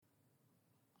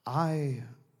I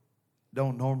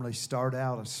don't normally start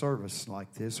out a service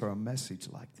like this or a message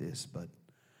like this, but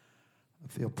I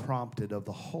feel prompted of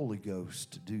the Holy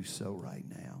Ghost to do so right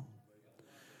now.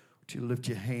 Would you lift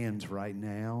your hands right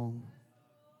now?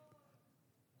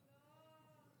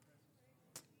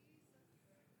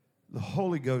 The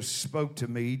Holy Ghost spoke to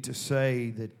me to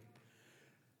say that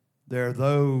there are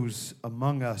those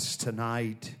among us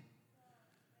tonight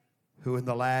who in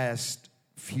the last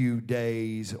few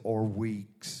days or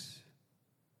weeks,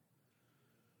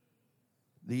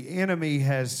 the enemy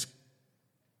has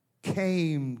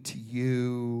came to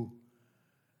you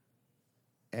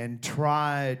and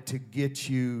tried to get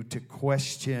you to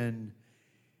question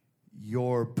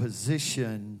your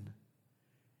position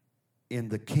in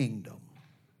the kingdom.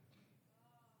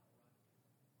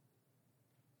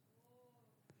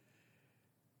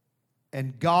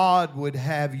 And God would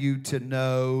have you to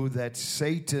know that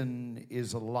Satan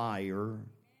is a liar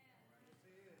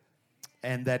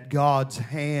and that God's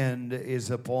hand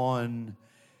is upon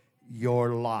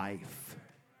your life.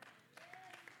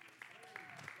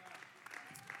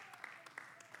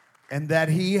 And that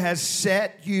He has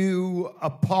set you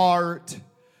apart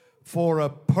for a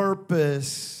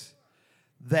purpose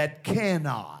that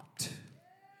cannot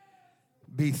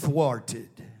be thwarted.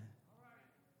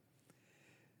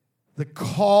 The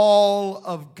call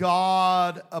of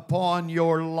God upon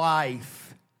your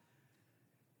life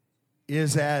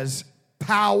is as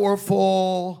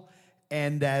powerful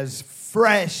and as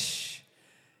fresh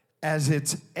as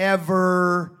it's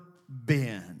ever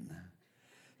been.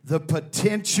 The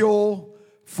potential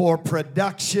for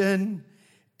production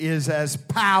is as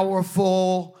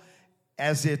powerful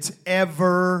as it's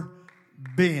ever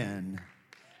been.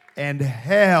 And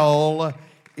hell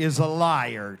is a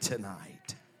liar tonight.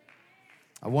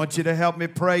 I want you to help me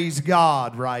praise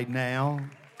God right now.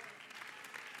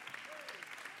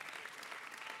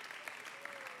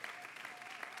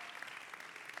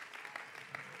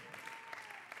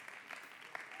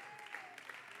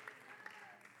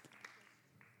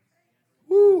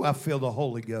 Woo, I feel the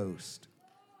Holy Ghost.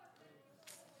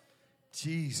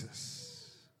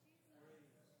 Jesus.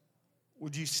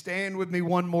 Would you stand with me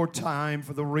one more time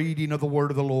for the reading of the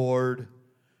word of the Lord?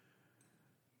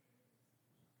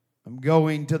 I'm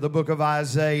going to the book of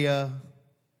Isaiah,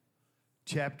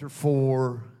 chapter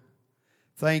 4.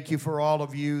 Thank you for all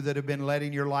of you that have been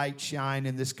letting your light shine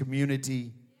in this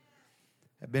community,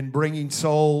 have been bringing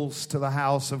souls to the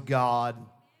house of God.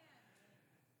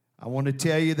 I want to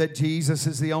tell you that Jesus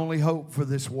is the only hope for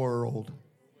this world.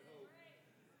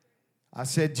 I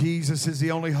said Jesus is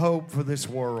the only hope for this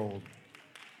world.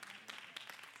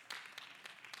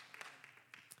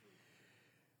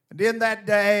 And in that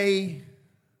day,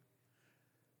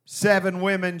 7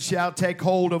 women shall take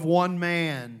hold of one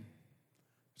man,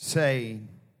 saying,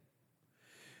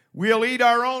 we'll eat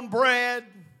our own bread,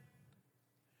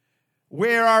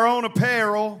 wear our own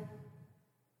apparel,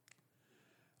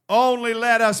 only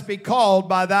let us be called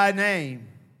by thy name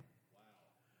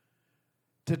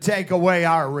to take away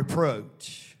our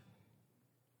reproach.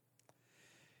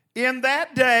 In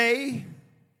that day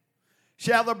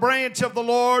shall the branch of the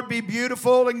Lord be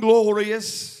beautiful and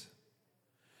glorious,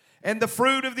 and the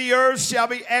fruit of the earth shall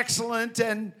be excellent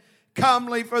and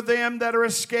comely for them that are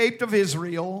escaped of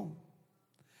Israel.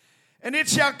 And it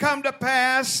shall come to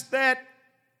pass that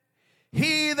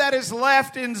he that is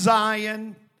left in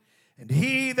Zion and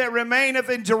he that remaineth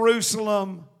in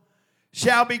Jerusalem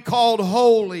shall be called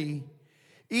holy,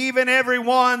 even every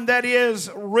one that is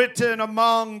written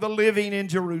among the living in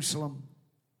Jerusalem.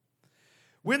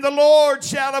 When the Lord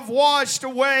shall have washed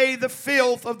away the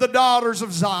filth of the daughters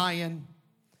of Zion,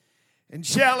 and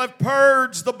shall have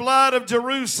purged the blood of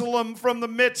Jerusalem from the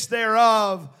midst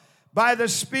thereof by the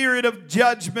spirit of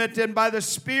judgment and by the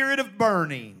spirit of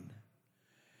burning.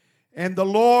 And the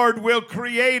Lord will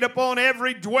create upon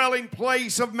every dwelling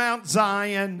place of Mount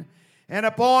Zion and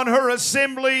upon her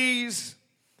assemblies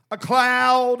a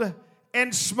cloud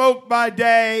and smoke by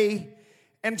day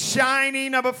and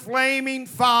shining of a flaming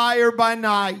fire by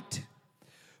night.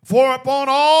 For upon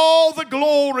all the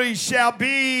glory shall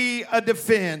be a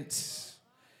defense.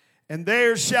 And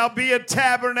there shall be a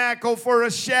tabernacle for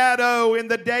a shadow in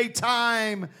the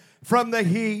daytime from the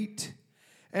heat,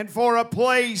 and for a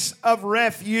place of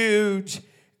refuge,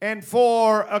 and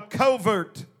for a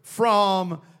covert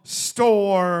from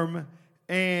storm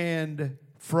and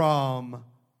from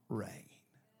rain.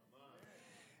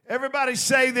 Everybody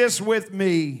say this with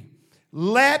me.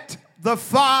 Let the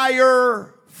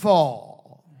fire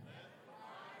fall.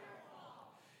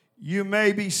 You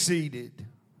may be seated.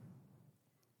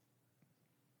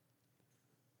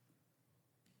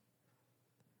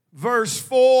 Verse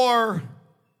 4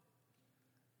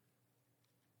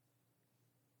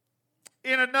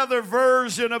 in another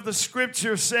version of the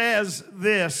scripture says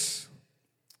this: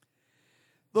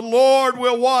 the Lord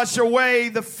will wash away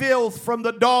the filth from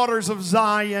the daughters of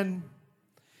Zion.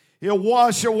 He'll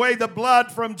wash away the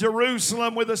blood from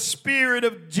Jerusalem with a spirit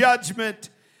of judgment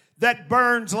that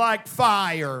burns like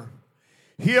fire.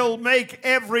 He'll make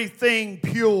everything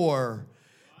pure.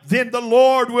 Then the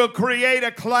Lord will create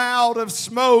a cloud of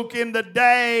smoke in the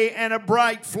day and a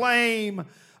bright flame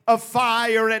of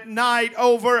fire at night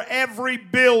over every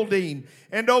building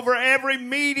and over every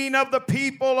meeting of the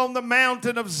people on the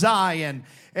mountain of Zion.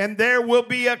 And there will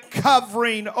be a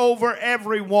covering over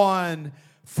everyone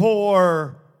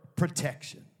for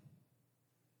protection.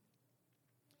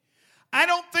 I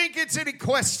don't think it's any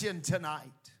question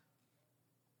tonight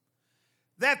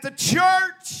that the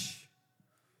church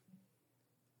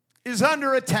is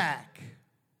under attack.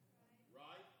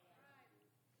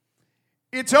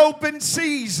 It's open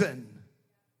season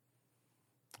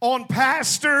on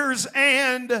pastors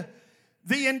and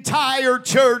the entire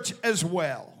church as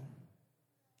well.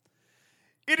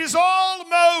 It is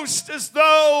almost as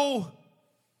though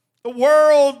the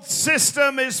world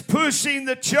system is pushing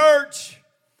the church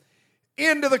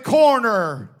into the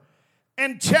corner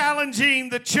and challenging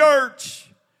the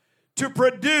church to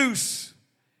produce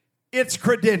its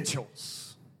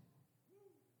credentials.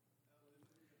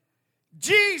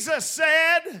 Jesus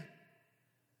said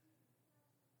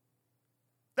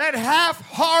that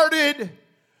half-hearted,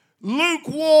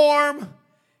 lukewarm,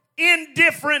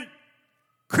 indifferent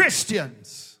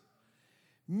Christians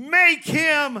make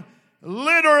him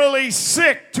literally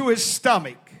sick to his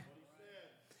stomach.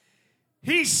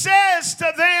 He says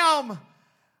to them,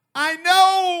 I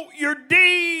know your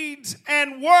deeds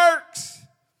and works,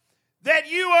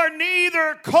 that you are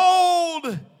neither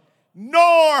cold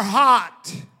nor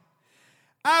hot.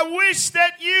 I wish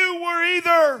that you were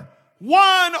either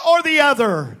one or the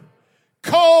other,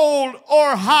 cold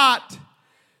or hot.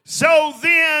 So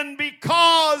then,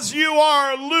 because you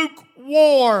are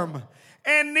lukewarm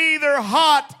and neither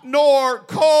hot nor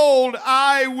cold,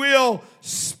 I will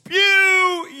spew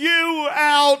you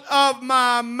out of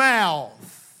my mouth.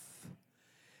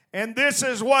 And this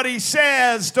is what he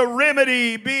says to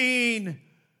remedy being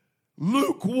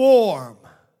lukewarm.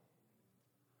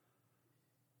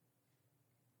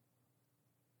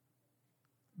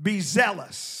 Be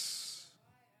zealous,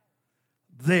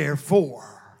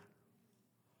 therefore,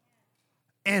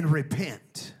 and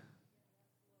repent.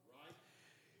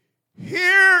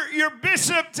 Hear your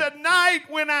bishop tonight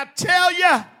when I tell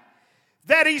you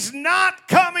that he's not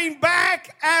coming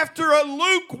back after a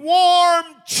lukewarm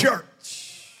church.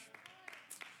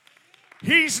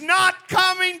 He's not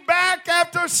coming back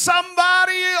after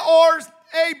somebody or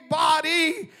a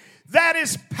body that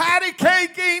is patty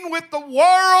caking with the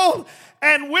world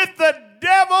and with the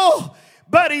devil,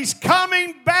 but he's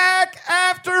coming back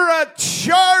after a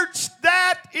church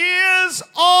that is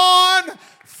on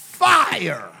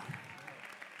fire.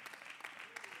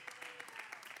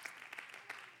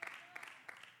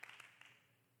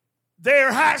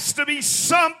 There has to be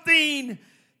something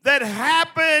that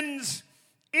happens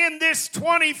in this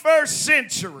 21st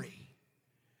century.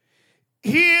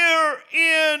 Here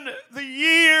in the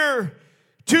year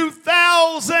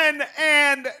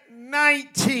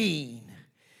 2019,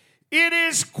 it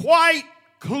is quite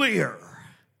clear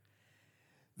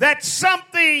that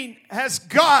something has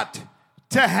got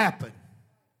to happen.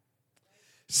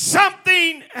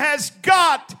 Something has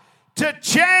got to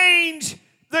change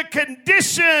the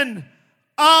condition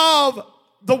of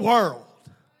the world.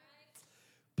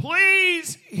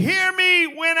 Please hear me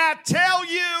when I tell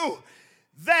you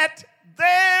that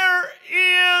there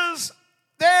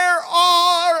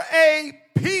are a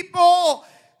people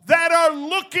that are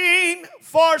looking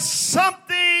for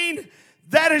something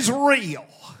that is real.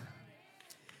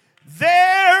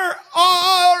 There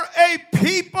are a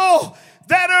people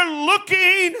that are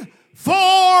looking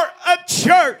for a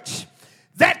church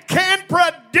that can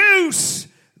produce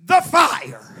the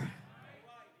fire.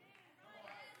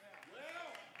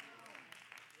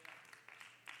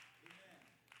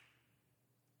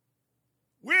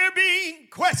 We're being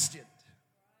questioned.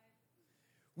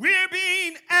 We're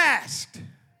being asked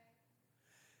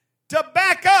to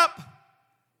back up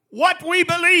what we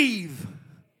believe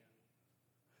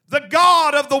the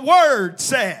God of the Word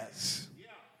says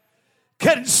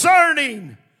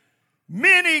concerning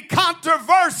many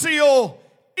controversial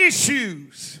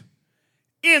issues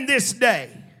in this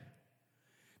day.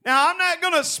 Now, I'm not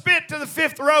going to spit to the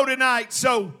fifth row tonight,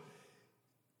 so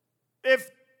if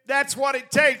that's what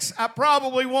it takes, I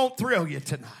probably won't thrill you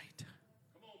tonight. Come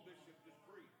on, Bishop, just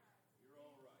preach. You're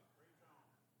all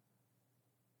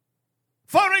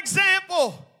right. For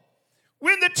example,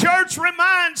 when the church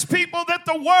reminds people that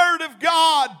the Word of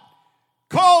God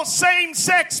calls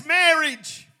same-sex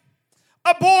marriage,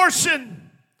 abortion,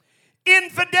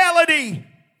 infidelity,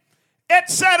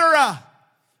 etc.,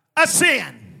 a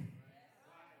sin.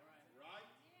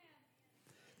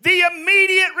 The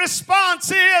immediate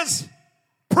response is,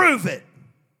 prove it.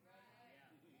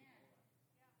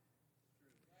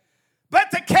 But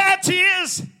the catch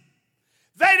is,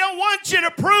 they don't want you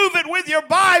to prove it with your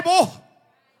Bible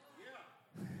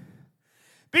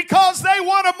because they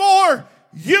want a more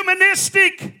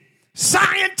humanistic,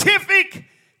 scientific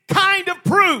kind of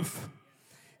proof.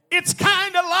 It's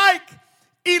kind of like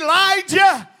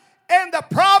Elijah and the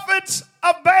prophets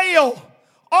of Baal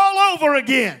all over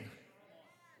again.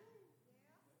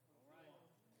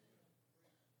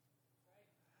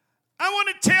 I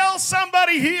want to tell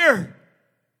somebody here,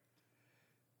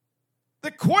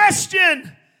 the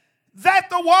question that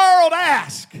the world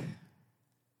asks,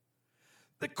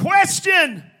 the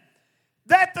question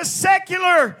that the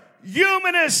secular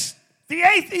humanist, the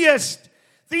atheist,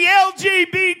 the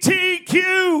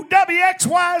LGBTQ,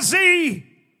 WXYZ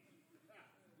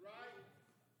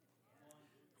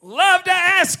love to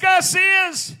ask us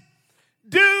is,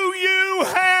 do you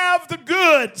have the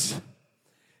goods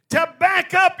to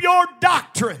back up your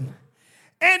doctrine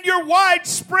and your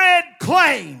widespread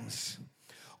claims?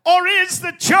 Or is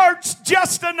the church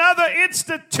just another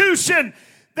institution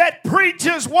that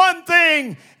preaches one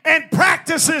thing and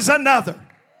practices another?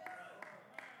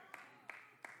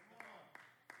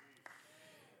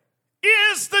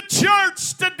 Is the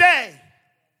church today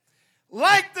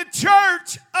like the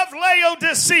church of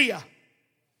Laodicea,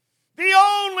 the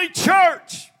only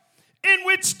church in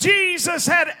which Jesus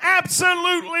had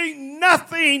absolutely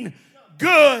nothing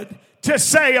good to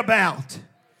say about?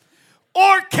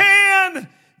 Or can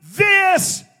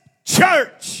this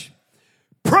church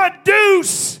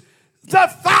produce the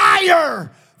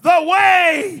fire the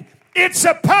way it's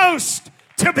supposed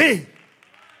to be?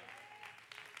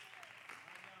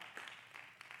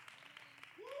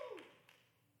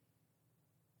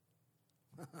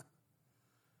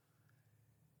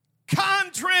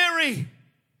 Contrary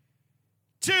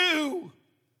to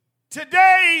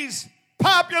today's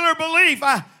popular belief,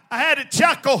 I had a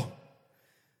chuckle.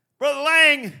 Brother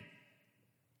Lang,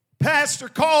 pastor,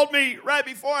 called me right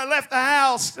before I left the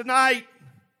house tonight.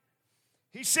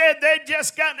 He said they'd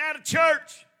just gotten out of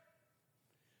church.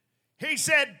 He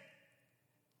said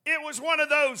it was one of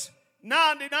those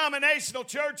non-denominational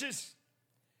churches,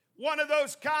 one of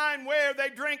those kind where they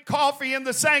drink coffee in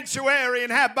the sanctuary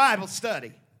and have Bible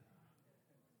study.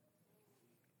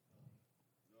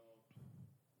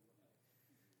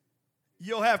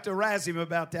 You'll have to razz him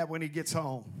about that when he gets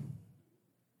home.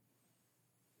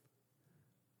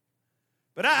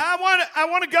 But I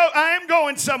want to go. I am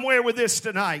going somewhere with this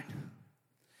tonight.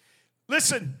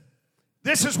 Listen,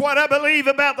 this is what I believe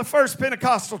about the First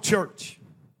Pentecostal Church.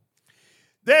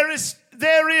 There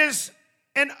is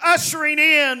an ushering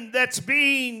in that's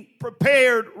being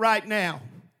prepared right now.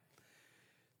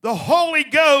 The Holy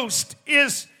Ghost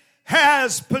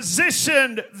has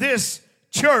positioned this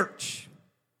church.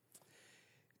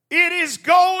 It is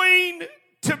going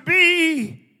to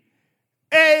be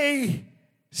a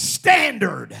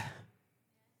standard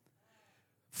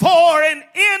for an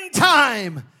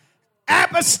end-time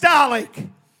apostolic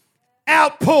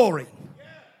outpouring.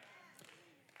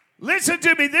 Listen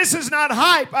to me, this is not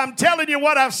hype. I'm telling you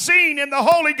what I've seen in the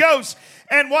Holy Ghost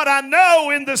and what I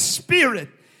know in the Spirit.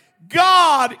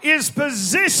 God is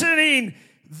positioning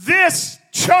this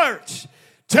church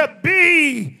to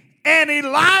be an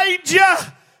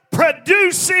Elijah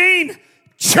producing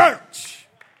church.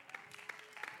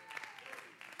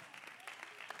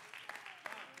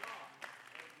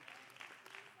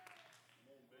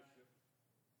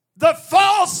 The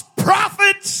false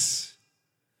prophets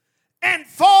and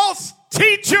false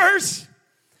teachers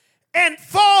and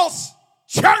false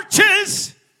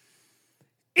churches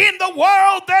in the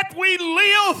world that we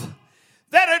live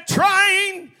that are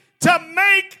trying to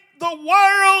make the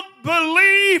world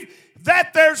believe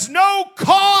that there's no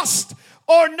cost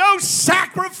or no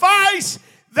sacrifice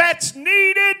that's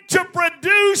needed to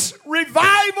produce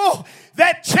revival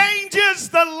that changes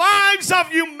the lives of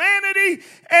humanity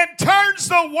and turns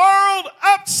the world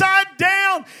upside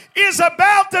down is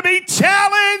about to be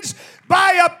challenged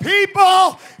by a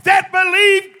people that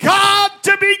believe God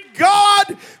to be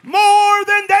God more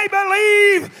than they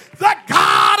believe the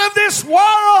God of this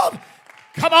world.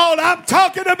 Come on, I'm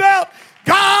talking about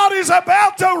God is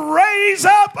about to raise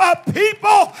up a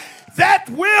people that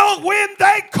will, when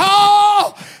they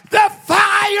call the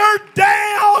fire down,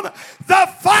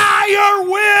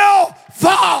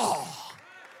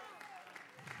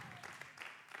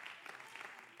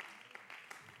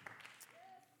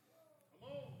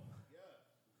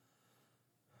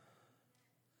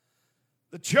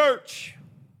 church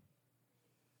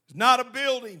is not a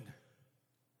building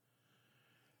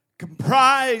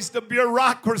comprised of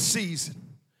bureaucracies,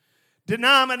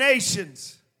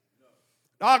 denominations,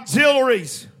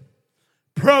 auxiliaries,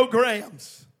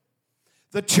 programs.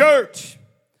 The church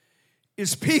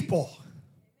is people,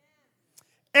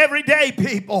 everyday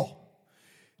people,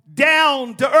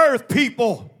 down to earth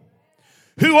people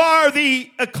who are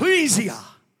the ecclesia,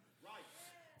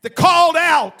 the called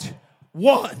out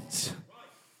ones.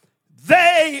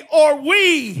 They or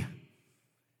we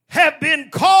have been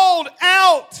called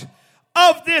out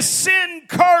of this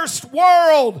sin-cursed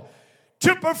world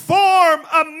to perform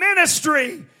a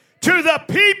ministry to the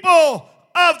people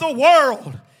of the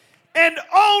world. And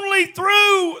only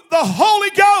through the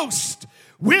Holy Ghost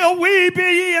will we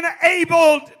be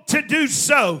enabled to do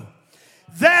so.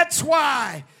 That's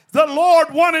why the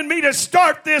Lord wanted me to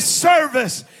start this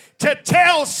service to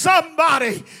tell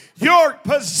somebody your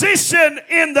position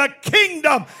in the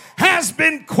kingdom has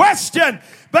been questioned.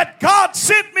 But God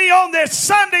sent me on this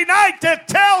Sunday night to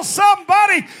tell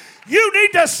somebody you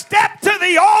need to step to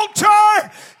the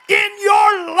altar in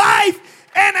your life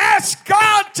and ask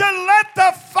God to let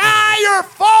the fire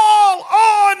fall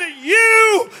on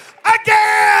you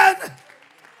again.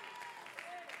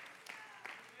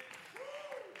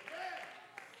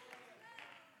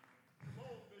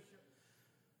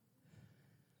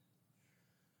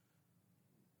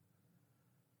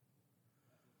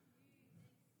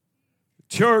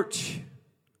 Church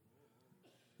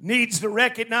needs to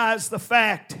recognize the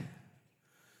fact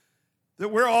that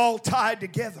we're all tied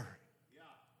together.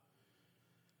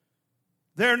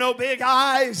 There are no big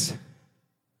I's,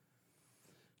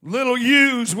 little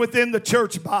U's within the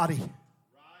church body.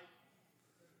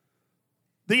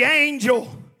 The angel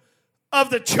of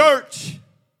the church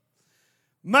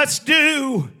must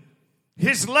do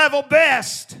his level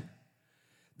best.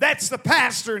 That's the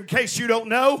pastor, in case you don't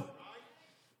know.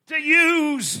 To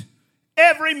use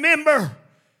every member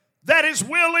that is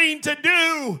willing to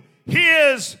do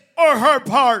his or her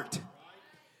part.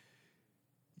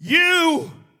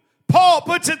 Paul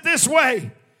puts it this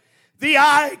way: the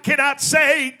eye cannot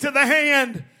say to the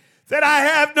hand that I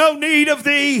have no need of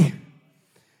thee.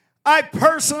 I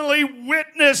personally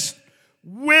witnessed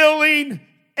willing,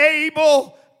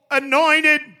 able,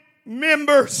 anointed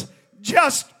members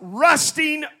just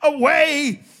rusting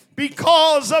away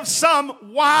because of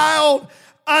some wild,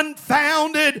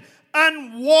 unfounded,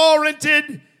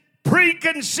 unwarranted,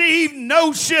 preconceived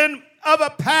notion of a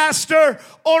pastor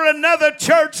or another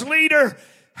church leader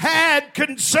had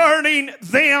concerning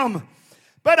them.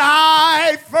 But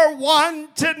I, for one,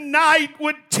 tonight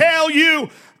would tell you,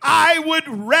 I would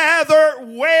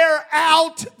rather wear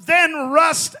out than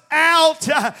rust out.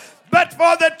 But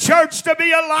for the church to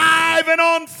be alive and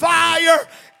on fire,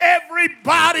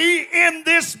 everybody in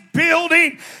this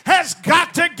building has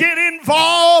got to get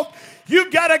involved. You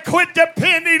got to quit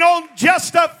depending on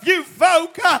just a few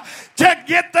folk to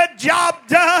get the job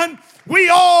done. We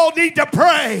all need to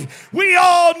pray. We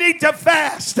all need to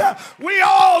fast. We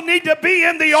all need to be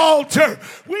in the altar.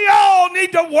 We all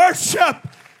need to worship.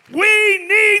 We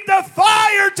need the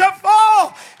fire to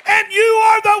fall, and you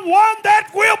are the one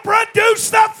that will produce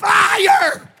the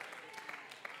fire.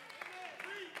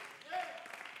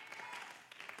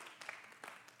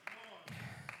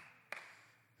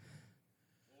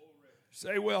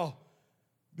 Say, well,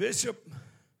 Bishop,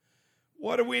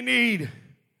 what do we need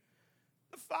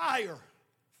the fire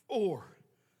for?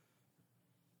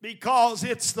 Because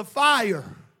it's the fire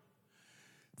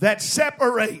that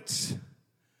separates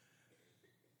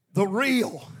the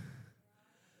real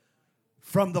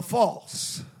from the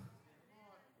false.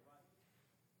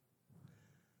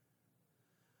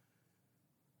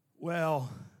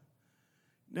 Well,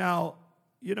 now,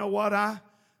 you know what?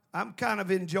 I'm kind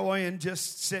of enjoying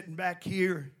just sitting back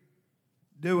here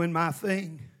doing my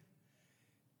thing.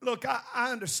 Look,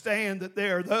 I understand that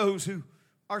there are those who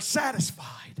are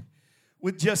satisfied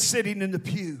with just sitting in the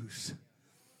pews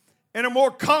and are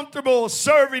more comfortable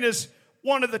serving as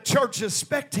one of the church's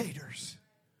spectators.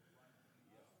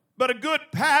 But a good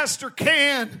pastor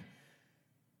can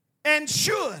and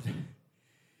should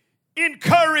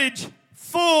encourage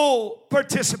full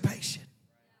participation.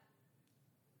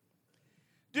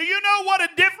 Do you know what a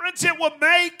difference it would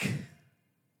make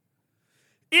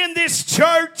in this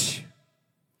church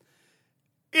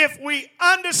if we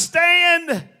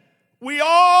understand we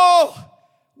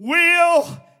all will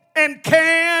and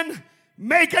can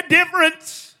make a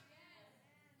difference?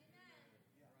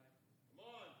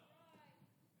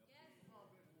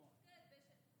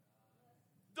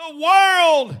 The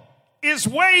world is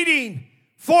waiting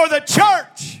for the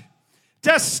church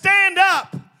to stand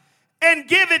up and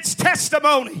give its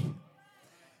testimony.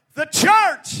 The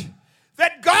church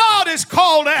that God has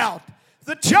called out,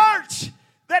 the church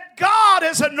that God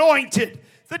has anointed,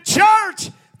 the church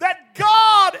that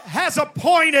God has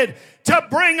appointed to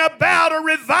bring about a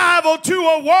revival to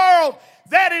a world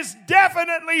that is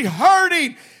definitely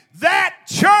hurting. That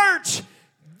church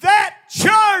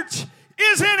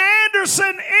is in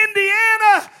Anderson,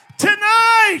 Indiana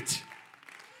tonight.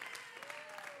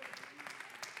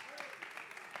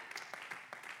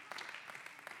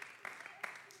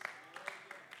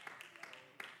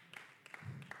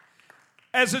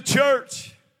 As a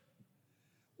church,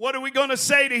 what are we going to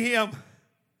say to him?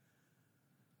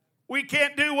 We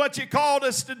can't do what you called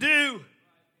us to do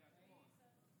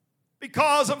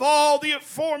because of all the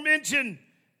aforementioned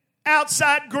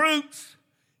outside groups,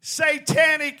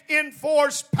 satanic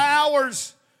enforced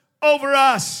powers over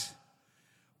us.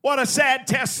 What a sad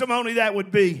testimony that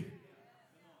would be.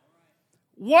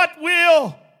 What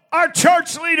will our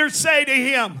church leaders say to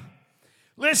him?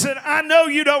 Listen, I know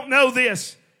you don't know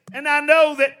this, and I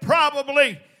know that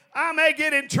probably I may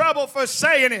get in trouble for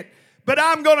saying it, but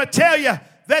I'm going to tell you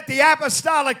that the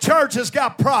apostolic church has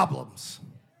got problems.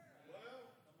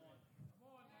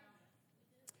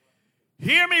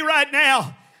 Hear me right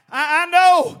now. I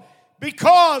know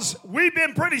because we've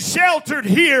been pretty sheltered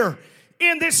here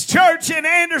in this church in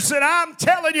Anderson. I'm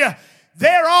telling you,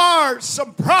 there are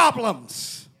some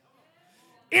problems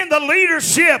in the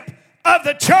leadership of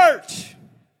the church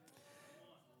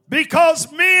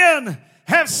because men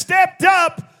have stepped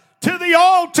up to the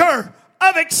altar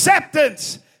of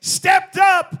acceptance, stepped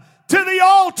up to the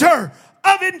altar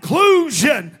of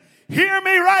inclusion. Hear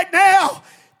me right now.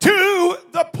 To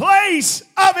the place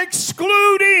of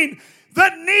excluding the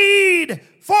need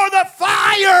for the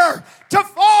fire to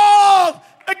fall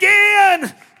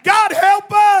again. God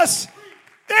help us.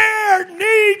 There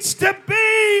needs to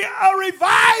be a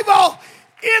revival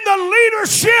in the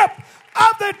leadership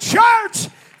of the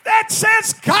church that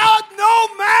says, God, no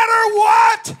matter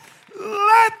what,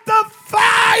 let the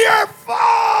fire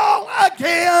fall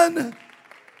again.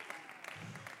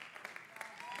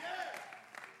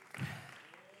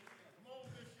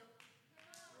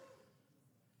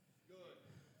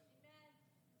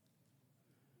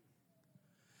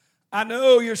 I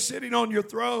know you're sitting on your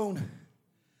throne,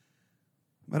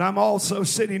 but I'm also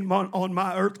sitting on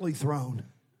my earthly throne.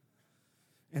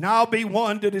 And I'll be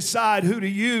one to decide who to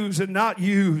use and not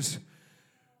use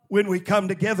when we come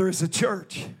together as a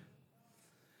church.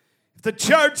 If the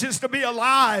church is to be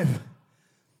alive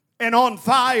and on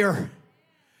fire,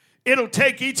 it'll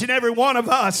take each and every one of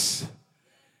us,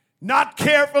 not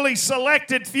carefully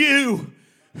selected few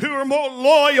who are more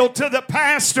loyal to the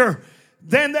pastor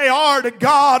than they are to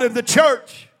God and the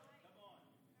church.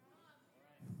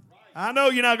 I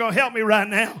know you're not going to help me right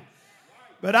now,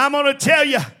 but I'm going to tell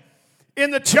you,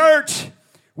 in the church,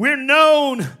 we're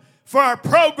known for our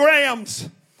programs,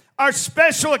 our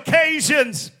special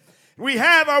occasions. We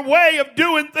have our way of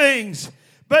doing things,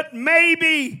 but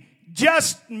maybe,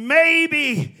 just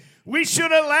maybe, we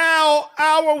should allow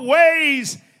our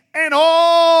ways and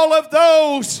all of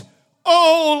those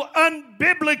old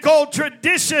unbiblical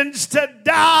traditions to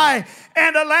die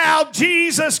and allow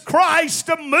Jesus Christ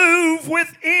to move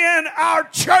within our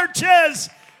churches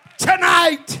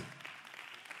tonight.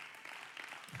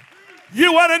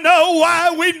 You want to know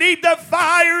why we need the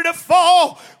fire to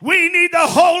fall? We need the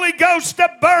Holy Ghost to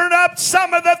burn up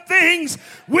some of the things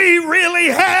we really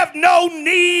have no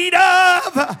need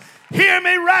of. Hear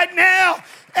me right now.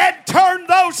 And turn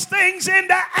those things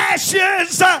into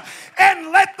ashes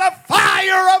and let the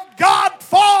fire of God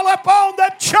fall upon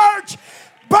the church.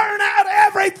 Burn out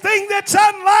everything that's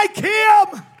unlike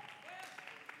Him.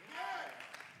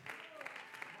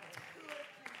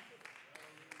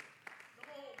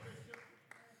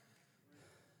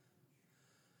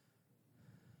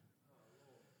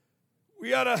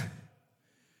 We ought to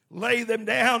lay them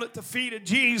down at the feet of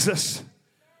Jesus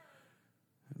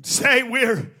and say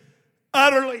we're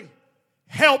utterly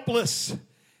helpless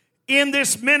in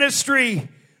this ministry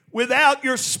without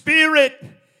your Spirit,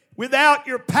 without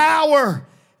your power,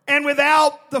 and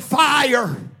without the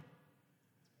fire.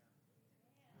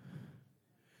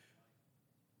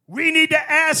 We need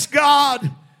to ask God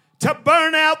to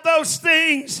burn out those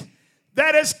things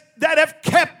that have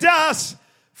kept us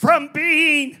from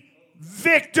being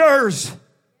victors.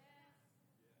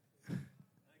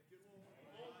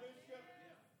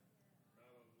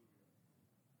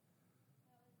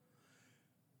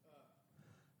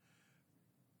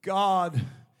 God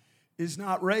is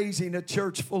not raising a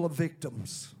church full of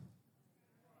victims.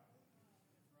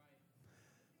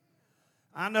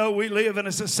 I know we live in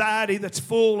a society that's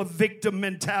full of victim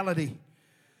mentality.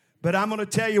 But I'm going to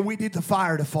tell you, we need the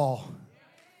fire to fall.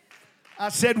 I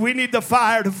said we need the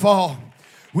fire to fall.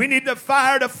 We need the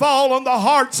fire to fall on the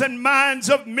hearts and minds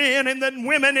of men and then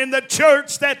women in the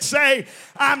church that say,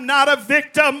 I'm not a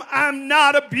victim, I'm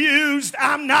not abused,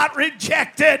 I'm not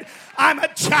rejected, I'm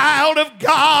a child of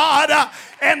God,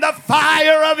 and the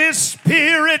fire of His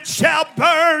Spirit shall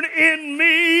burn in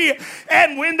me.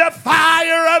 And when the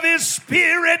fire of His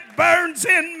Spirit burns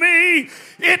in me,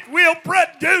 it will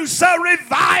produce a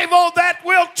revival that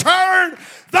will turn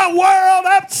the world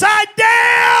upside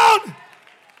down.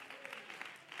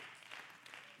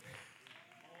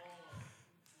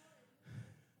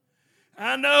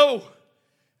 I know,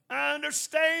 I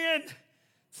understand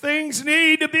things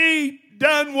need to be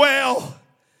done well.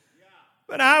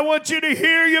 But I want you to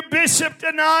hear your bishop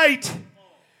tonight.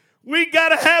 We got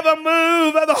to have a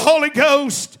move of the Holy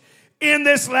Ghost in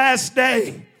this last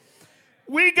day.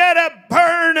 We got to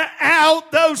burn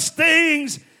out those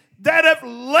things that have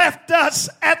left us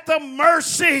at the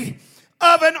mercy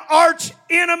of an arch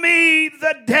enemy,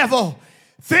 the devil.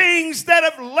 Things that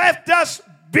have left us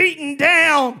beaten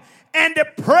down and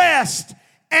depressed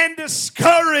and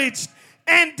discouraged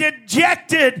and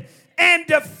dejected and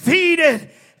defeated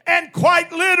and quite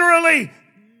literally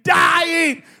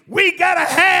dying. We got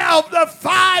to have the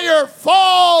fire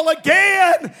fall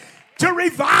again to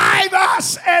revive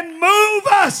us and move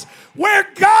us where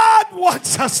God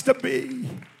wants us to be.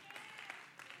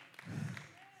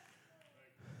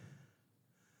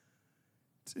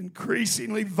 It's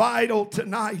increasingly vital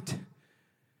tonight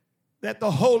that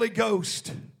the Holy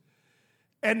Ghost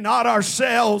and not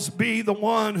ourselves be the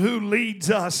one who leads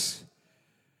us,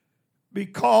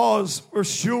 because we're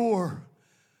sure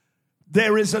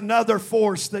there is another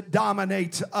force that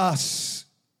dominates us,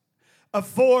 a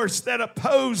force that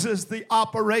opposes the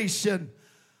operation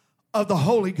of the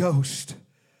Holy Ghost.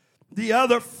 The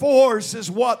other force is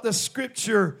what the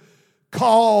Scripture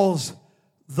calls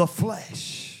the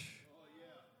flesh.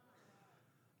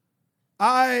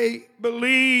 I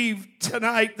believe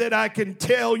tonight that I can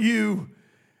tell you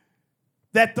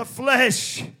that the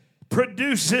flesh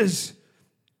produces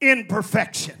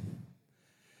imperfection.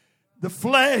 The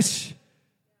flesh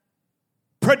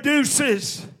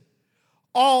produces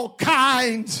all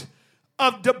kinds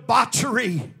of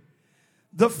debauchery.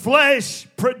 The flesh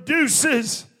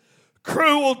produces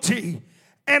cruelty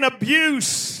and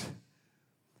abuse.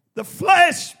 The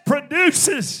flesh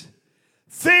produces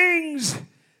things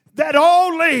that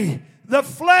only the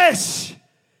flesh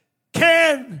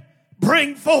can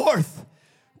bring forth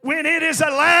when it is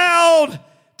allowed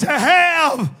to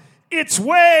have its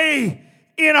way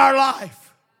in our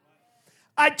life.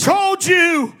 I told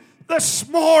you this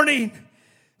morning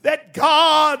that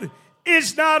God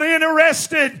is not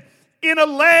interested in a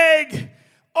leg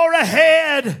or a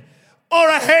head or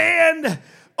a hand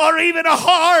or even a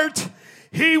heart.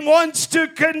 He wants to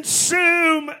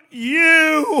consume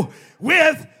you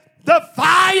with the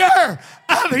fire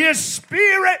of His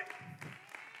Spirit.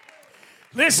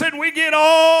 Listen, we get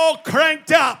all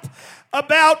cranked up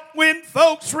about when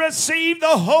folks receive the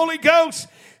Holy Ghost.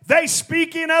 They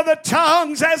speak in other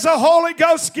tongues as the Holy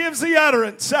Ghost gives the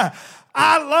utterance.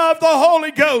 I love the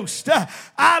Holy Ghost.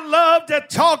 I love to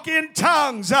talk in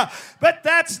tongues. But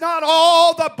that's not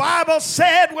all the Bible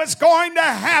said was going to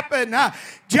happen.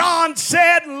 John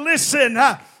said, listen,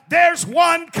 there's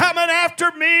one coming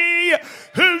after me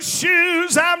whose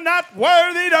shoes I'm not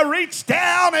worthy to reach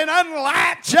down and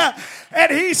unlatch.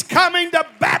 And He's coming to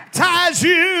baptize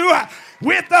you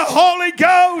with the Holy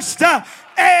Ghost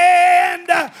and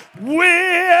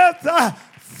with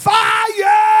fire.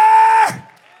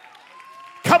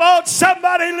 Come on,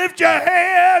 somebody lift your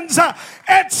hands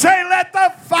and say, let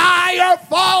the fire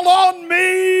fall on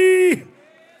me.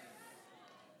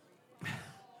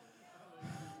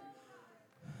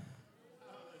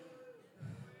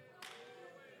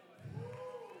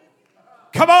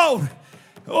 Come on.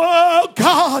 Oh,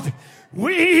 God,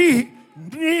 we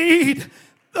need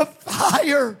the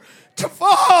fire to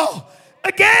fall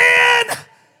again.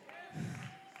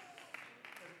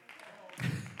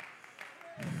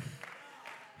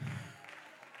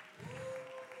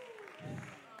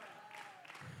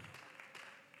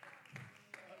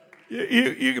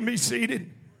 You can be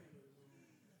seated.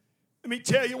 Let me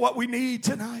tell you what we need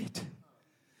tonight.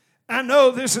 I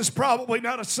know this is probably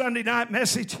not a Sunday night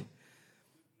message,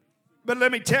 but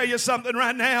let me tell you something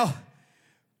right now.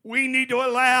 We need to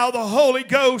allow the Holy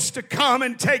Ghost to come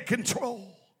and take control.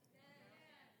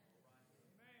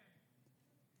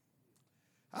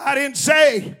 I didn't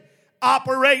say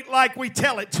operate like we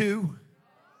tell it to.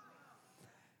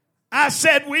 I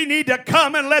said we need to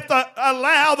come and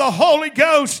allow the Holy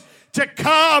Ghost to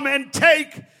come and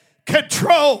take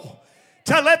control.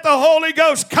 To let the Holy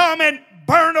Ghost come and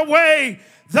burn away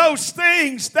those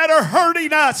things that are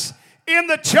hurting us in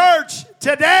the church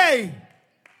today.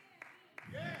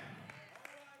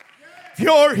 If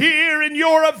you're here and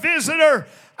you're a visitor,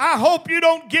 I hope you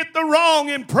don't get the wrong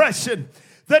impression.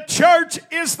 The church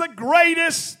is the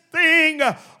greatest thing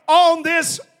on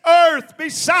this earth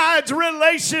besides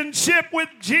relationship with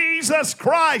Jesus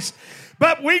Christ.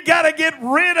 But we got to get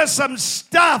rid of some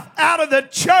stuff out of the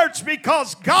church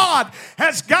because God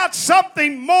has got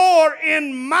something more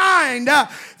in mind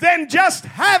than just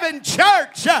having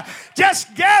church,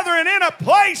 just gathering in a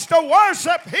place to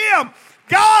worship Him.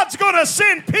 God's going to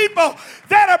send people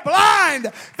that are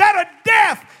blind, that are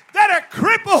deaf, that are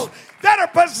crippled, that are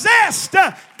possessed.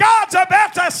 God's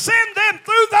about to send them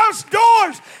through those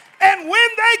doors. And when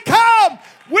they come,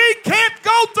 we can't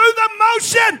go through the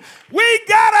motion. We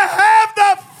got to have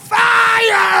the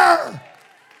fire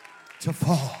to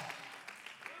fall.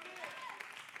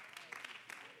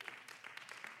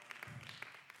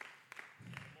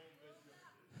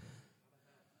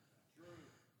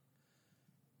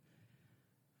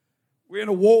 We're in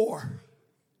a war.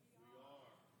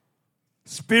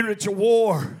 Spiritual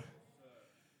war.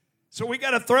 So we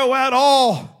got to throw out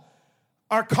all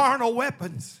our carnal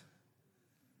weapons.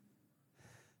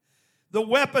 The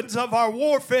weapons of our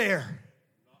warfare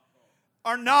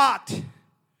are not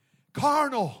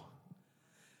carnal,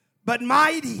 but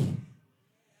mighty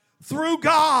through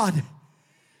God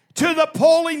to the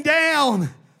pulling down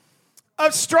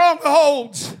of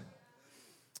strongholds.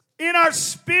 In our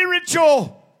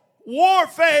spiritual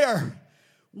warfare,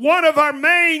 one of our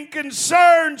main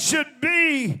concerns should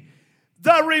be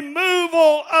the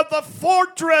removal of the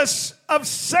fortress of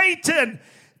Satan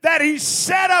that He's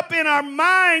set up in our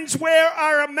minds where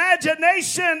our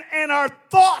imagination and our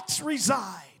thoughts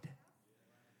reside.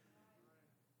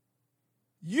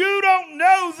 You don't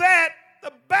know that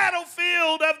the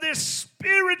battlefield of this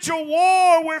spiritual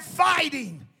war we're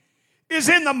fighting is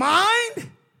in the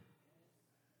mind?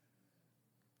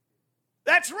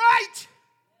 That's right.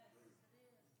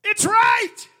 It's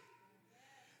right.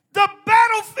 The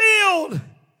battlefield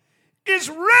is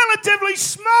relatively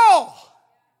small.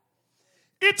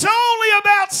 It's only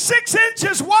about 6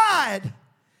 inches wide.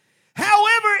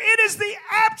 However, it is the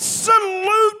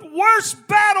absolute worst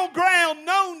battleground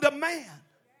known to man.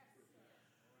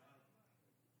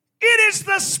 It is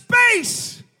the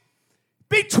space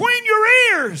between your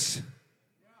ears.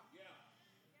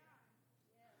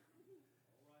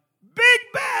 Big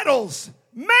battles,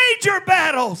 major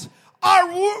battles are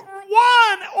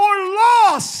won or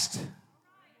lost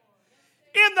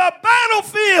in the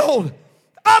battlefield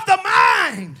of the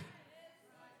mind.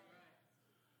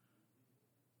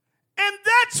 And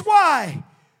that's why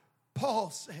Paul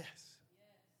says,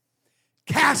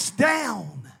 cast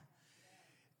down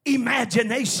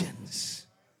imaginations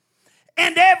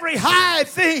and every high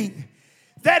thing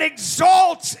that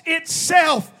exalts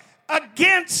itself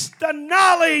against the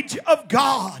knowledge of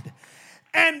God,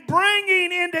 and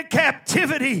bringing into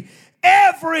captivity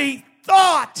every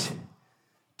thought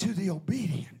to the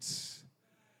obedience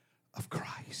of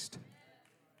Christ.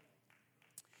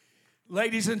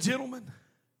 Ladies and gentlemen,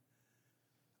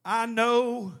 I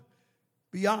know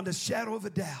beyond a shadow of a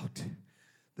doubt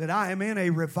that I am in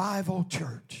a revival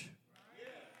church.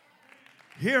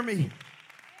 Hear me.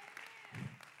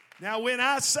 Now, when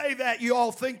I say that, you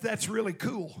all think that's really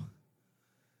cool.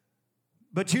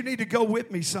 But you need to go with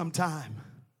me sometime.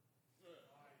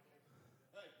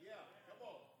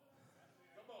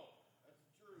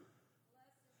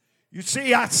 You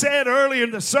see, I said earlier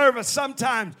in the service,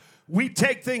 sometimes we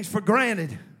take things for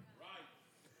granted.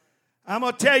 I'm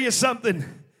going to tell you something.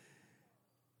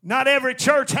 Not every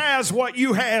church has what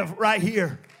you have right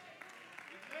here.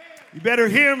 You better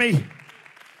hear me.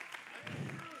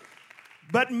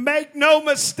 But make no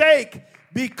mistake,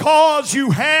 because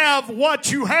you have what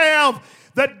you have,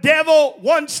 the devil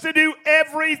wants to do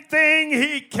everything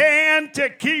he can to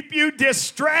keep you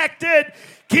distracted,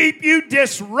 keep you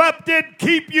disrupted,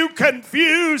 keep you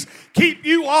confused, keep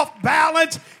you off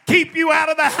balance, keep you out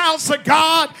of the house of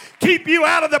God, keep you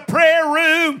out of the prayer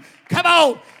room. Come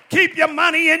on, keep your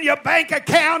money in your bank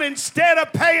account instead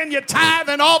of paying your tithe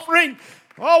and offering.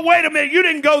 Oh, wait a minute. You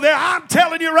didn't go there. I'm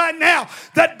telling you right now,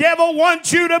 the devil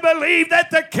wants you to believe that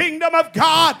the kingdom of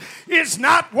God is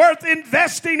not worth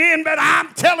investing in. But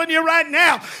I'm telling you right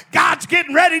now, God's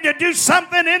getting ready to do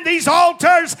something in these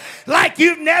altars like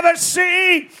you've never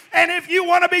seen. And if you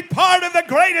want to be part of the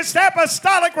greatest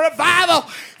apostolic revival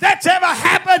that's ever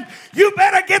happened, you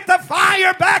better get the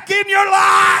fire back in your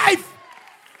life.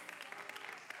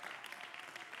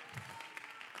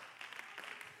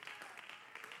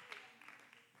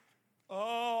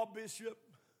 Oh, Bishop,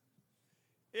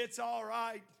 it's all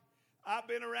right. I've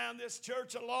been around this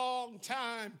church a long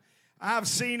time. I've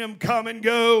seen them come and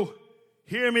go.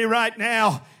 Hear me right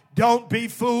now. Don't be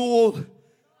fooled.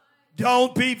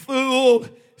 Don't be fooled.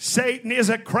 Satan is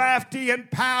a crafty and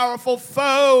powerful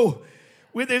foe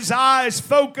with his eyes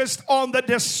focused on the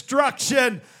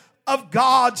destruction of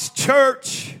God's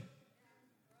church.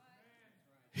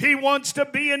 He wants to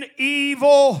be an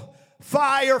evil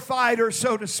firefighter,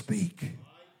 so to speak.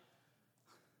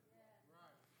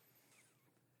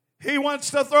 He wants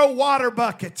to throw water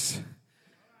buckets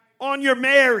on your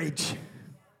marriage.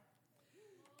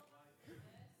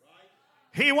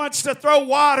 He wants to throw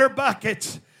water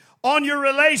buckets on your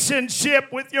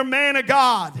relationship with your man of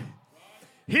God.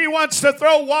 He wants to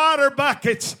throw water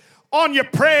buckets on your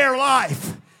prayer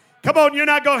life. Come on, you're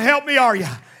not going to help me, are you?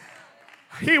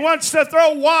 He wants to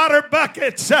throw water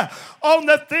buckets on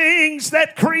the things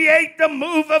that create the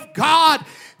move of God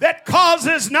that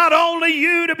causes not only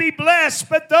you to be blessed,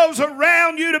 but those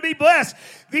around you to be blessed.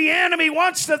 The enemy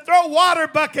wants to throw water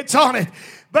buckets on it.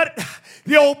 But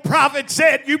the old prophet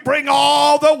said, you bring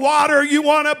all the water you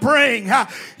want to bring.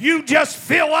 You just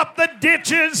fill up the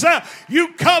ditches.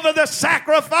 You cover the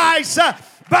sacrifice.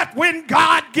 But when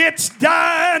God gets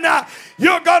done,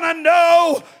 you're going to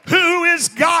know who is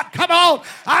God. Come on,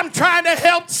 I'm trying to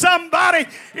help somebody.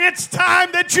 It's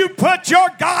time that you put your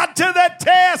God to the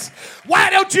test. Why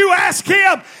don't you ask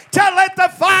Him to let the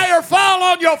fire fall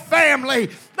on your family?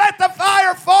 Let the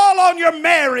fire fall on your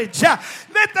marriage.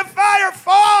 Let the fire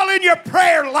fall in your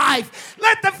prayer life.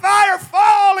 Let the fire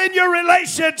fall in your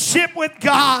relationship with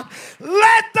God.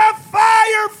 Let the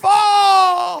fire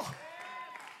fall.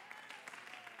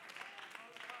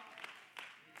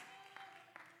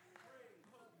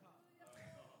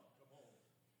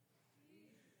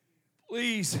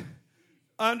 Please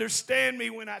understand me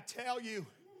when I tell you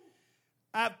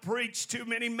I've preached too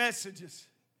many messages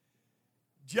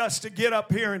just to get up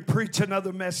here and preach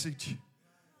another message.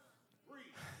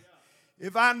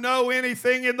 If I know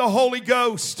anything in the Holy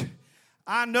Ghost,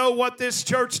 I know what this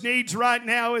church needs right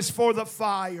now is for the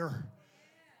fire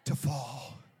to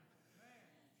fall.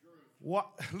 What?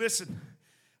 Listen,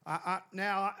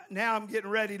 now I'm getting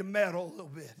ready to meddle a little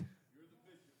bit.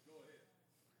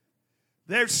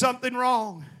 There's something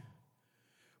wrong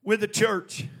with the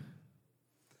church.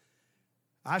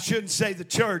 I shouldn't say the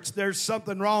church. There's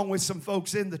something wrong with some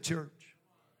folks in the church.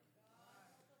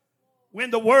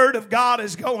 When the word of God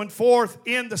is going forth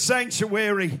in the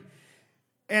sanctuary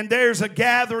and there's a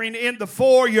gathering in the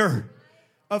foyer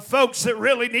of folks that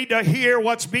really need to hear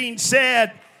what's being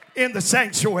said in the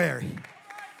sanctuary.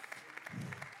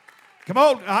 Come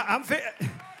on, I'm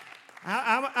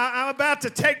about to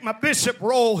take my bishop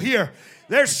role here.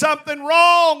 There's something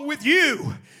wrong with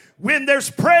you when there's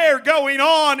prayer going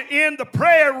on in the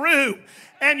prayer room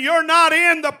and you're not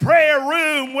in the prayer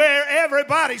room where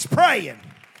everybody's praying.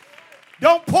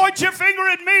 Don't point your finger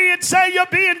at me and say you're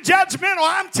being judgmental.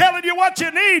 I'm telling you what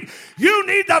you need. You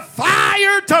need the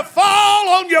fire to fall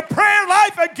on your prayer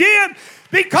life again,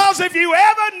 because if you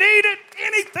ever needed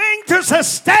anything to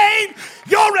sustain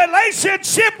your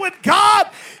relationship with God,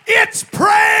 it's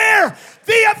prayer.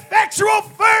 The effectual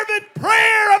fervent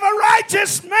prayer of a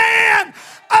righteous man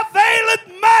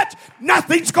availeth much.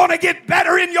 Nothing's going to get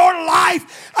better in your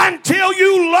life until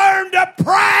you learn to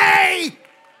pray.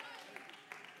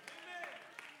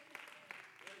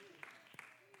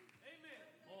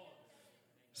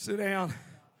 Sit down.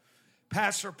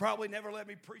 Pastor probably never let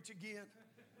me preach again.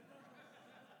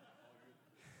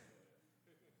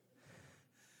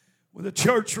 When the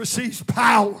church receives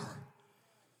power,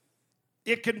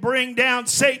 it can bring down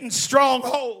Satan's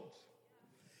strongholds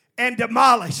and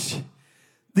demolish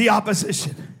the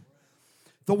opposition.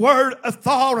 The word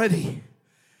authority,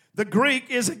 the Greek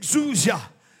is exousia,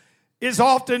 is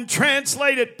often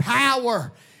translated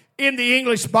power in the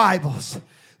English Bibles.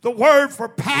 The word for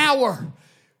power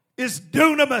is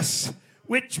dunamis,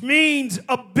 which means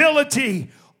ability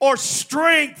or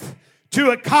strength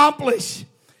to accomplish.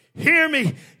 Hear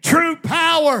me. True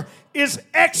power is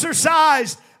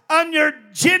exercised under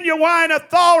genuine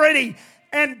authority,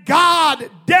 and God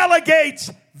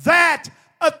delegates that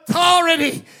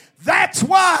authority. That's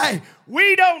why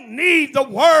we don't need the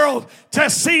world to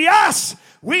see us.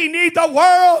 We need the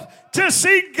world to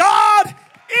see God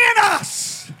in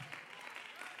us.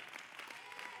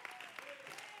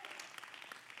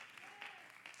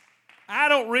 I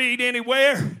don't read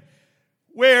anywhere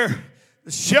where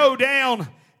the showdown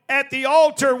at the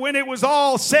altar, when it was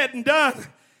all said and done,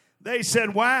 they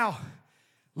said, wow,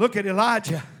 look at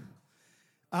Elijah.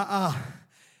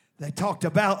 They talked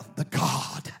about the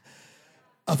God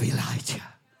of Elijah.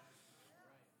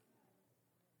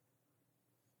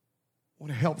 I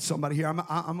want to help somebody here. I'm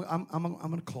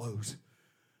going to close.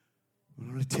 I'm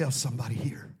going to tell somebody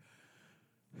here.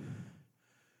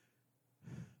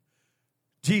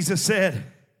 Jesus said,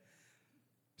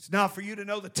 it's not for you to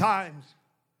know the times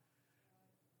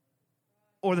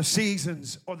or the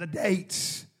seasons or the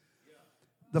dates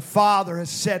the Father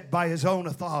has set by his own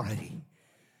authority.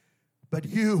 But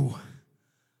you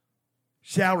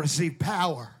shall receive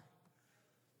power.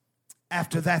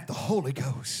 After that, the Holy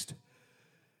Ghost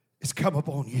is come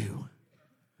upon you.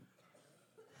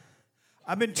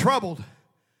 I've been troubled.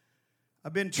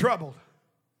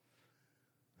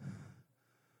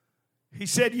 He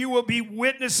said, you will be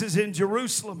witnesses in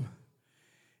Jerusalem,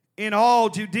 in all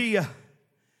Judea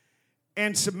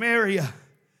and Samaria,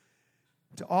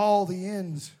 to all the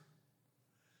ends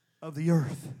of the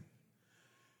earth.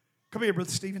 Come here,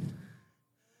 Brother Stephen.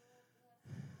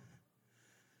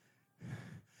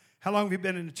 How long have you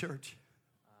been in the church?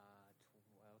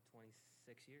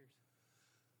 26 years.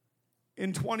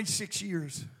 In 26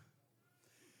 years.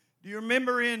 Do you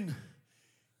remember in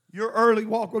your early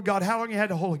walk with God, how long you had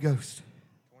the Holy Ghost?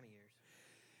 20 years.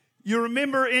 You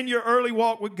remember in your early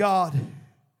walk with God,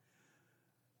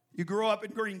 you grew up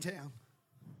in Greentown.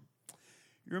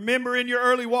 You remember in your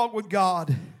early walk with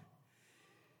God,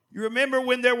 you remember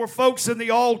when there were folks in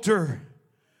the altar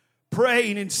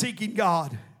praying and seeking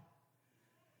God.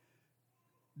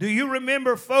 Do you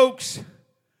remember folks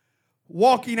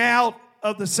walking out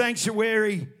of the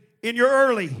sanctuary in your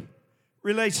early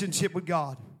relationship with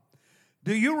God?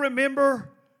 Do you remember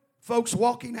folks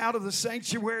walking out of the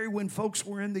sanctuary when folks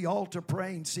were in the altar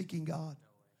praying, seeking God?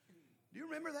 Do you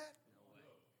remember that? Not a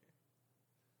chance.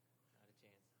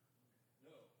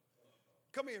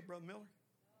 Come here, Brother Miller.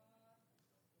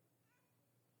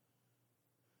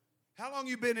 How long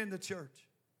you been in the church?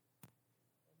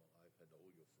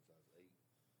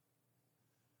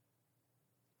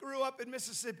 Grew up in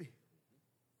Mississippi.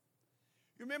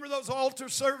 You remember those altar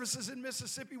services in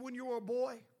Mississippi when you were a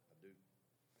boy?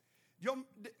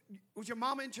 Was your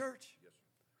mama in church? Yes, sir.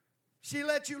 She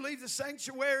let you leave the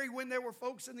sanctuary when there were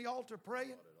folks in the altar praying?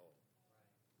 Not at all.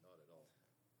 Not at all.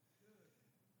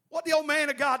 What did the old man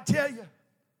of God tell you?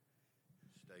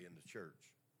 Stay in the church.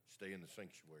 Stay in the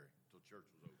sanctuary until church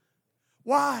was over.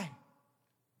 Why?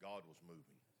 God was moving.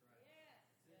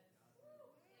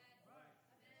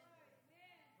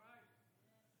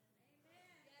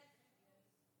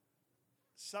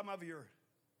 Some of you are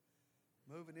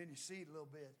moving in your seat a little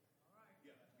bit.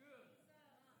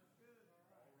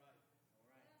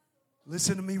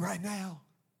 Listen to me right now.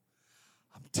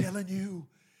 I'm telling you,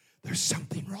 there's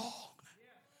something wrong.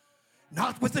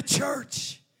 Not with the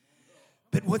church,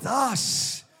 but with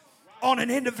us on an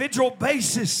individual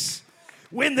basis.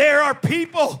 When there are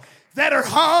people that are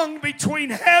hung between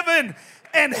heaven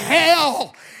and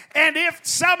hell, and if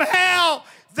somehow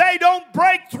they don't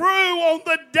break through on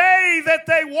the day that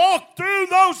they walk through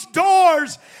those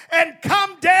doors and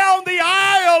come down the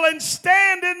aisle and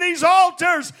stand in these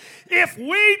altars, if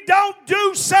we don't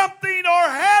do something or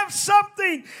have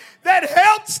something that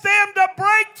helps them to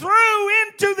break through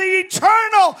into the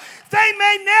eternal, they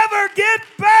may never get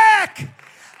back.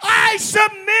 I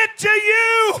submit to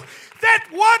you that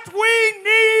what we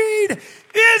need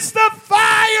is the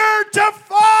fire to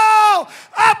fall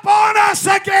upon us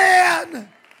again.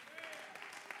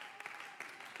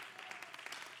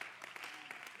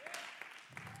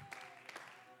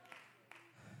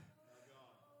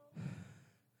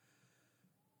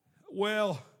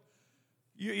 Well,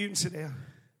 you can sit down.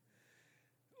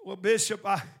 Well, Bishop,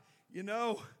 I'm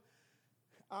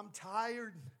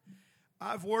tired.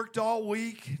 I've worked all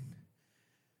week.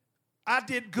 I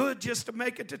did good just to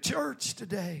make it to church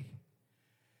today.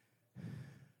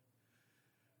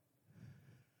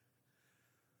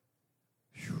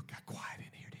 Whew, got quiet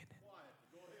in here, didn't it?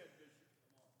 Go ahead, Bishop.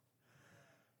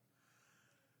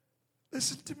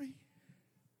 Listen to me.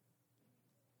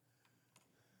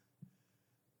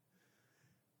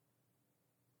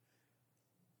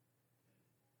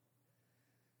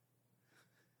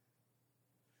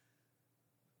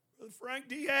 Brother Frank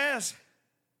Diaz,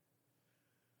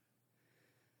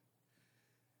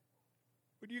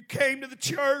 would you came to the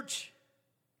church,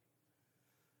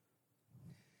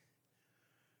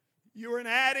 you were an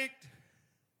addict,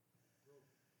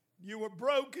 you were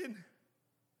broken,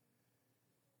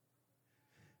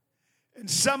 and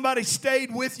somebody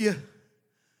stayed with you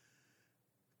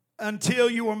until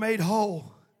you were made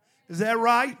whole. Is that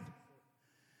right?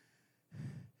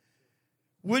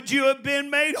 Would you have been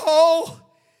made whole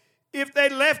if they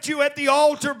left you at the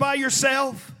altar by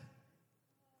yourself?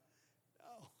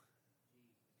 No.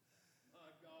 My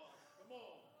God, come on.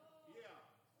 Yeah.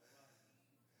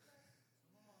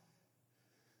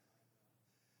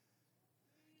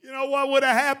 You know what would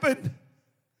have happened?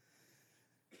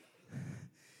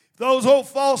 Those old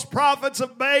false prophets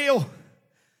of Baal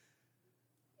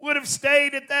would have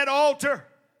stayed at that altar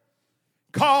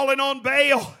calling on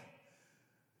Baal,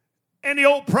 and the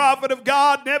old prophet of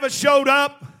God never showed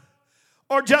up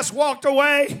or just walked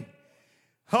away.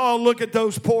 Oh, look at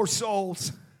those poor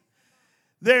souls.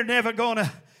 They're never gonna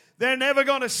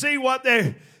see what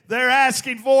they're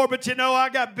asking for. But you know, I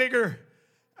got bigger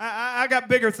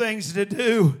things to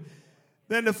do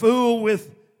than to fool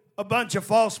with a bunch of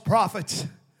false prophets.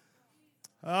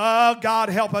 Oh, God,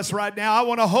 help us right now. I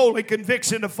want a holy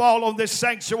conviction to fall on this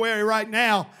sanctuary right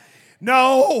now.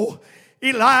 No,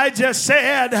 Elijah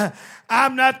said,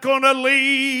 I'm not going to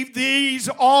leave these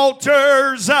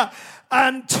altars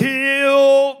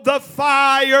until the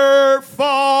fire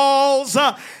falls.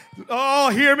 Oh,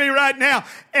 hear me right now.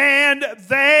 And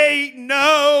they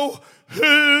know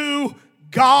who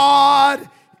God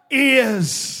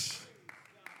is.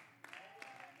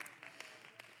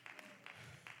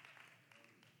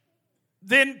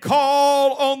 Then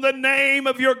call on the name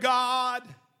of your God,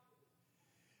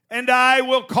 and I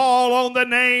will call on the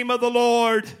name of the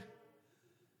Lord,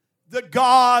 the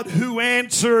God who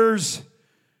answers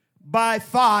by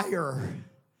fire.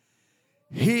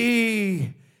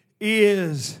 He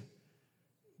is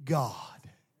God.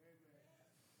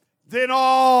 Then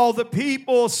all the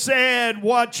people said,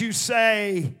 what you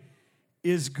say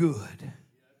is good.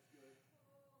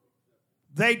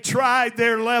 They tried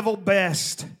their level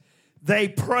best. They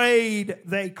prayed,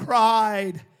 they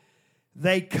cried,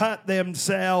 they cut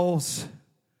themselves.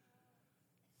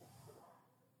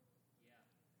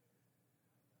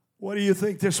 What do you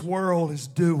think this world is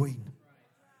doing?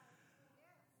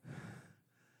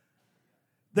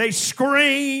 They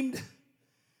screamed.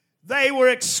 They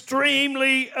were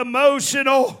extremely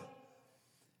emotional.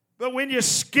 But when you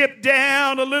skip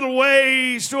down a little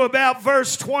ways to about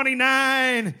verse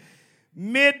 29,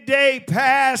 midday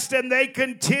passed, and they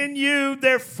continued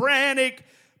their frantic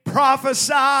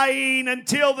prophesying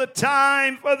until the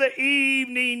time for the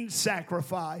evening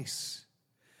sacrifice.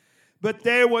 But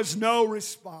there was no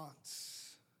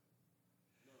response.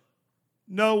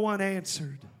 No one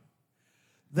answered.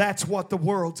 That's what the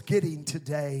world's getting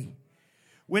today.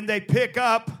 When they pick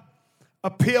up a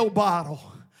pill bottle,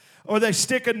 or they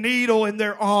stick a needle in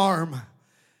their arm,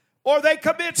 or they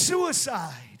commit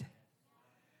suicide.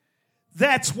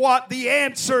 That's what the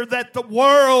answer that the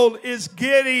world is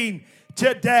getting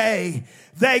today.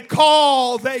 They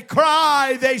call, they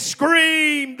cry, they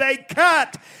scream, they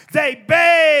cut, they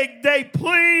beg, they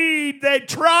plead, they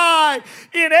try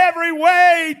in every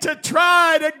way to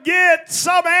try to get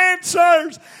some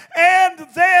answers, and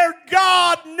their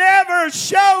God never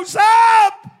shows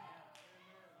up.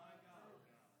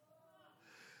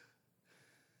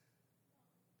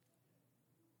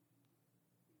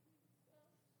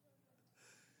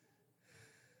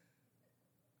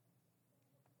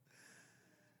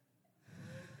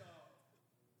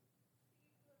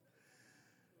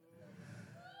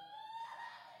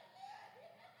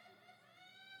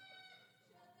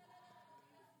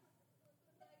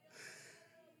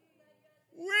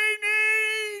 We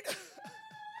need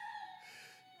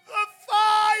the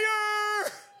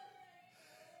fire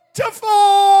to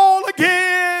fall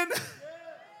again.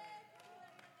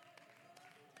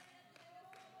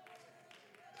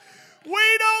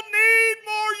 We don't need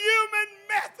more human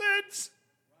methods.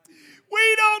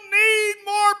 We don't need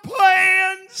more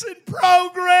plans and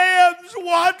programs.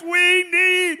 What we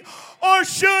need, or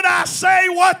should I say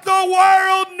what the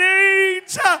world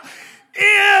needs,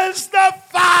 is the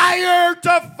fire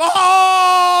to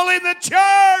fall in the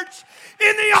church,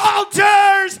 in the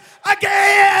altars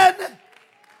again.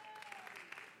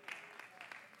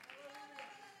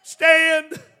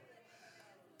 Stand.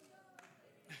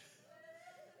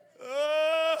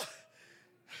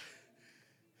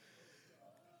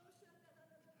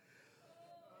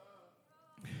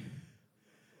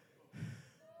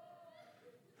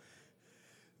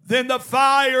 Then the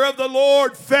fire of the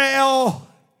Lord fell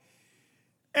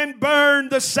and burned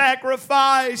the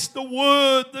sacrifice, the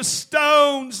wood, the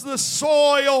stones, the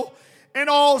soil, and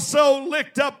also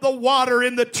licked up the water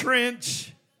in the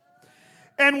trench.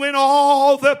 And when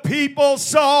all the people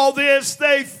saw this,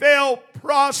 they fell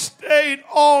prostrate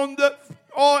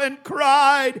and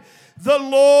cried, "The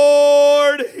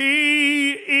Lord,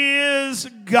 He is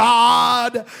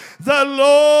God. The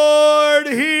Lord,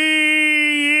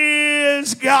 He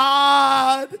is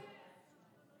God."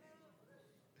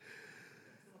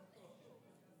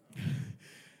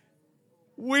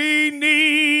 We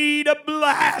need a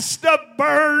blast of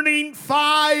burning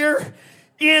fire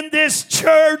in this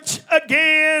church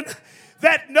again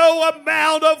that no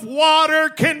amount of water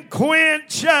can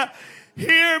quench.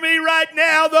 Hear me right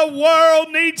now. The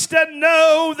world needs to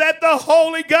know that the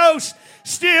Holy Ghost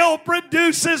still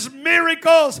produces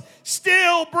miracles,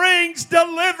 still brings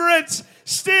deliverance,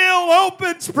 still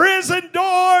opens prison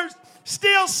doors,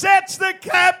 still sets the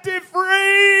captive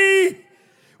free.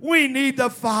 We need the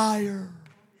fire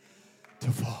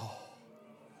to fall.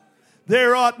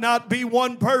 There ought not be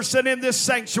one person in this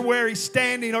sanctuary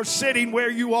standing or sitting where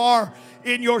you are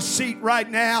in your seat right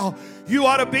now. You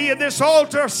ought to be in this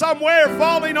altar somewhere,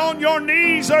 falling on your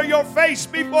knees or your face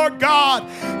before God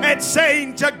and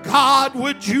saying to God,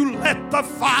 "Would you let the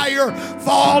fire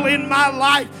fall in my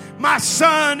life? My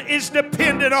son is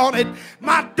dependent on it.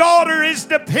 My daughter is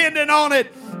dependent on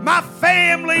it. My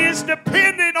family is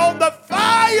dependent on the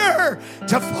fire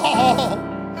to fall."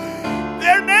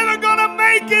 They're never going to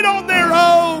make it on their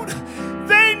own.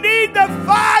 They need the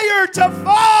fire to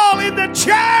fall in the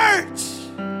church.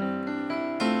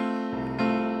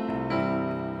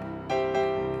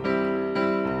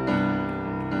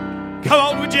 Come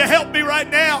on, would you help me right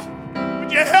now?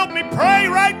 Would you help me pray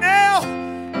right now?